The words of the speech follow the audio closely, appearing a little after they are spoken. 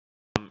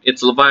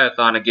it's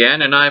Leviathan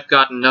again, and I've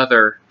got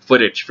another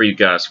footage for you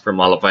guys from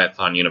my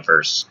Leviathan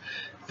universe.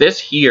 This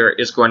here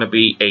is going to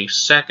be a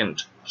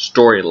second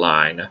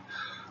storyline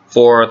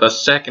for the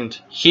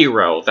second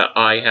hero that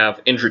I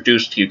have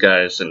introduced to you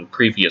guys in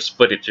previous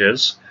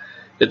footages.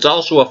 It's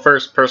also a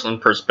first-person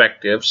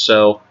perspective,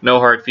 so no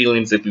hard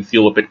feelings if you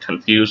feel a bit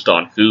confused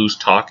on who's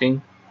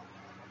talking.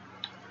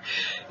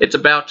 It's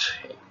about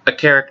a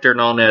character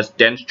known as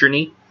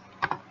Denstriny,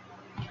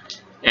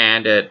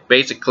 and it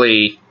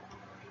basically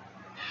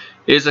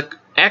is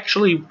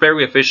actually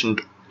very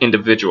efficient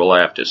individual,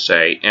 I have to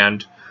say,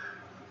 and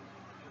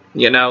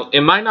you know,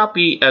 it might not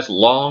be as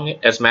long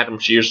as Madame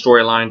Shear's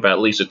storyline, but at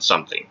least it's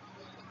something.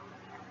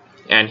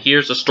 And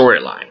here's the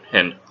storyline,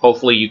 and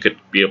hopefully you could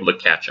be able to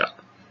catch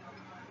up.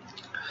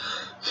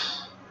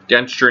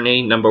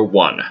 Denstriny number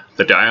 1,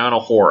 The Diana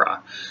Horror,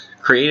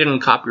 created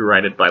and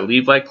copyrighted by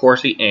Levi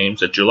Corsi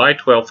Ames at July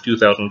 12,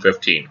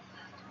 2015.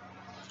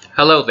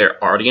 Hello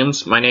there,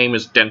 audience. My name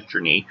is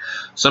Denstriny.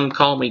 Some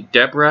call me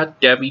Deborah,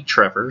 Debbie,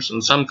 Trevors,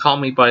 and some call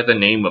me by the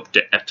name of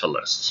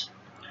Deetalus.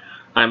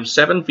 I'm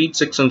 7 feet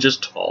 6 inches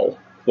tall,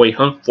 weigh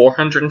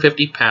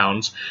 450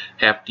 pounds,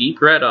 have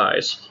deep red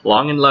eyes,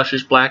 long and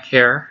luscious black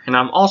hair, and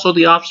I'm also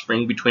the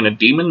offspring between a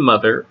demon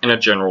mother and a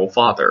general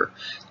father,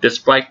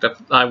 despite that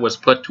I was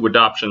put to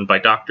adoption by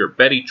Dr.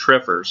 Betty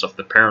Trevors of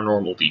the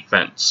Paranormal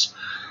Defense.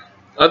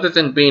 Other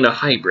than being a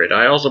hybrid,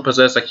 I also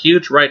possess a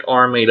huge right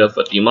arm made of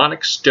a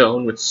demonic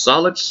stone with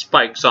solid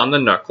spikes on the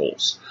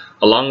knuckles,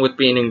 along with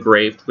being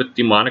engraved with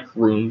demonic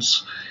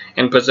runes,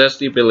 and possess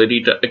the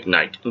ability to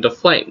ignite into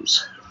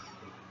flames.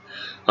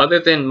 Other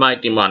than my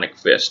demonic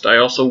fist, I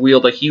also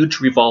wield a huge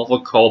revolver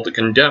called the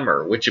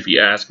Condemner, which if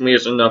you ask me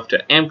is enough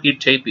to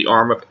amputate the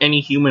arm of any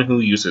human who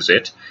uses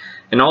it,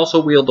 and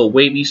also wield a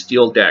wavy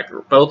steel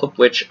dagger, both of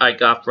which I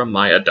got from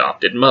my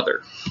adopted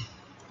mother.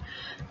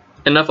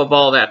 Enough of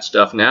all that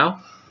stuff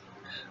now.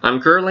 I'm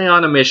currently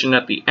on a mission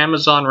at the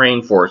Amazon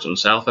rainforest in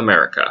South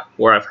America,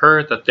 where I've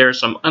heard that there's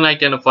some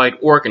unidentified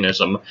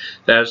organism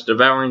that is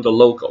devouring the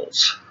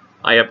locals.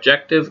 My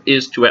objective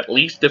is to at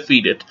least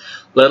defeat it,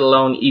 let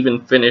alone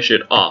even finish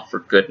it off for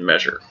good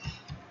measure.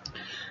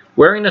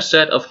 Wearing a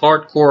set of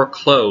hardcore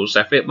clothes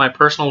that fit my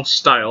personal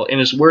style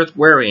and is worth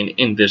wearing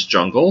in this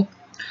jungle,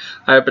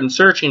 I have been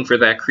searching for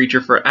that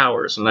creature for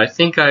hours, and I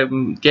think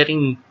I'm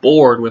getting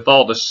bored with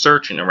all the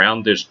searching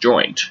around this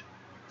joint.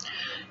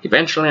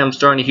 Eventually, I'm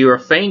starting to hear a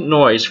faint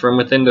noise from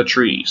within the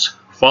trees.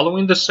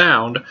 Following the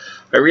sound,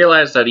 I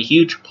realized that a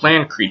huge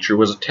plant creature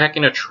was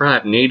attacking a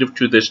tribe native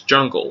to this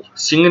jungle,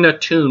 singing a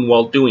tune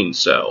while doing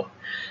so.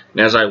 And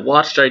as I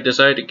watched, I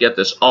decided to get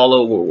this all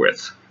over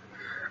with.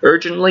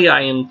 Urgently,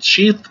 I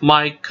unsheathed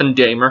my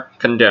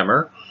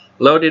condemner,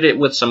 loaded it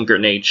with some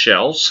grenade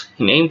shells,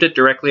 and aimed it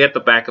directly at the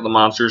back of the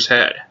monster's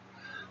head.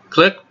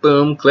 Click,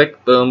 boom,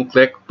 click, boom,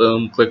 click,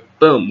 boom, click,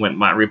 boom went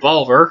my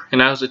revolver,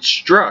 and as it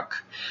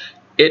struck,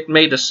 it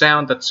made a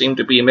sound that seemed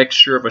to be a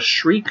mixture of a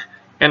shriek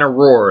and a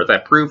roar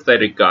that proved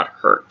that it got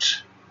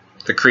hurt.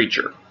 The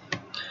creature.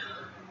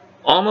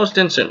 Almost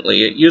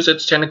instantly, it used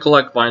its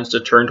tentacle-like vines to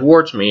turn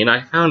towards me, and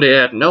I found it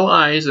had no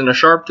eyes and a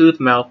sharp-toothed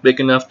mouth big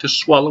enough to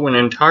swallow an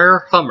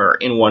entire Hummer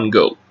in one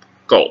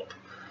gulp.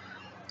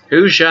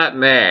 Who shot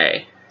me?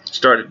 It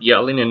started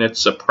yelling in its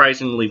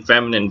surprisingly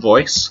feminine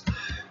voice.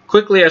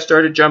 Quickly, I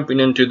started jumping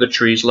into the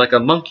trees like a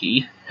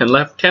monkey and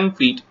left 10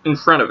 feet in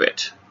front of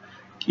it.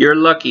 You're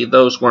lucky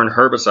those weren't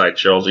herbicide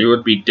shells, you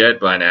would be dead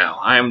by now.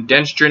 I am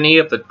Denstriny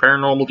of the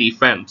Paranormal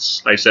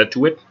Defense, I said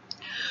to it.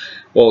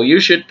 Well, you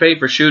should pay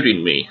for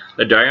shooting me,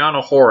 the Diana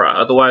Horror,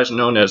 otherwise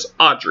known as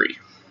Audrey.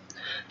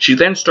 She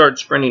then started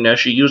sprinting as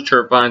she used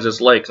her vines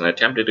as legs and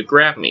attempted to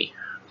grab me,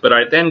 but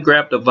I then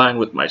grabbed a vine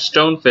with my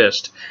stone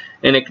fist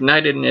and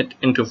ignited it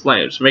into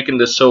flames, making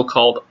the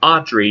so-called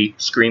Audrey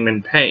scream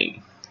in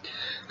pain.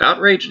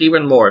 Outraged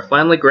even more, it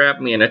finally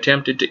grabbed me and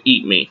attempted to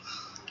eat me.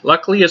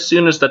 Luckily, as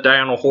soon as the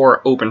Diana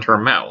Horror opened her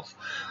mouth,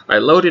 I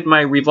loaded my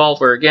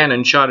revolver again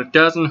and shot a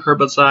dozen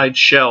herbicide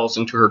shells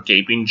into her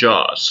gaping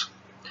jaws.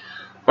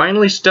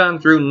 Finally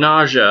stunned through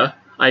nausea,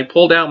 I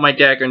pulled out my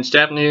dagger and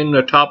stabbed it in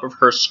the top of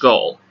her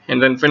skull, and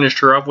then finished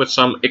her off with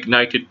some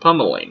ignited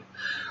pummeling.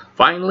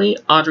 Finally,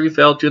 Audrey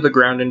fell to the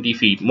ground in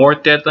defeat, more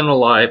dead than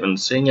alive, and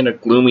singing a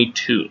gloomy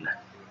tune.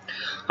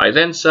 I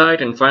then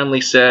sighed and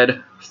finally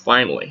said,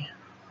 finally,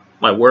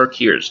 my work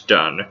here is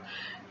done,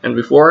 and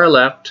before I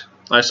left,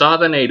 I saw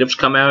the natives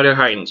come out of their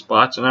hiding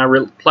spots, and I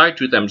replied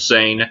to them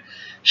saying,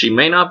 she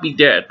may not be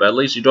dead, but at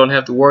least you don't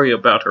have to worry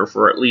about her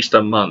for at least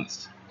a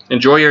month.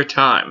 Enjoy your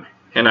time,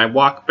 and I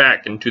walked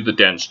back into the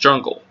dense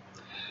jungle.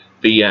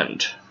 The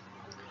end.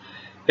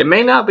 It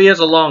may not be as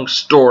a long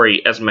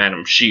story as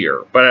Madame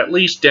Shear, but at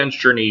least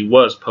Denstriny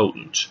was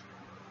potent.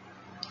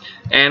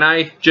 And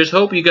I just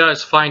hope you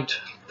guys find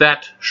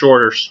that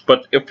shorter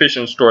but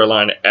efficient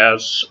storyline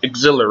as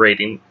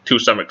exhilarating to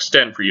some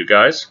extent for you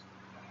guys.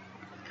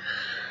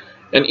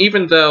 And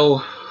even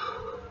though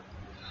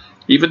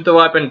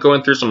I've been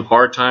going through some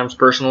hard times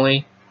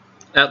personally,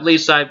 at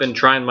least I've been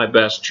trying my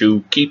best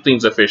to keep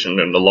things efficient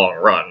in the long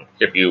run,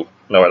 if you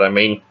know what I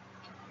mean.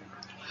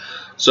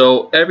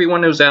 So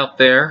everyone who's out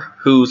there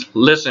who's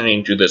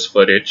listening to this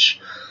footage,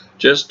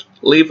 just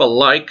leave a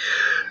like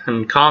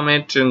and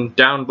comment and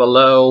down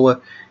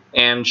below,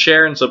 and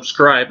share and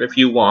subscribe if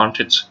you want.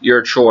 It's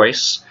your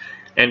choice.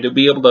 And to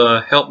be able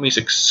to help me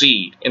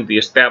succeed in the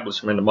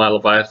establishment of my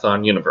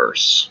Leviathan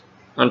universe.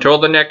 Until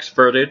the next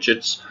footage,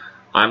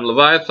 I'm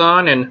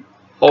Leviathan, and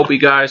hope you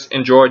guys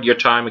enjoyed your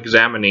time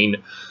examining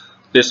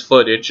this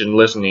footage and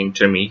listening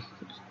to me,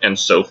 and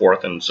so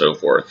forth and so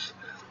forth.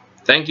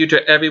 Thank you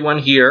to everyone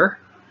here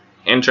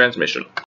in transmission.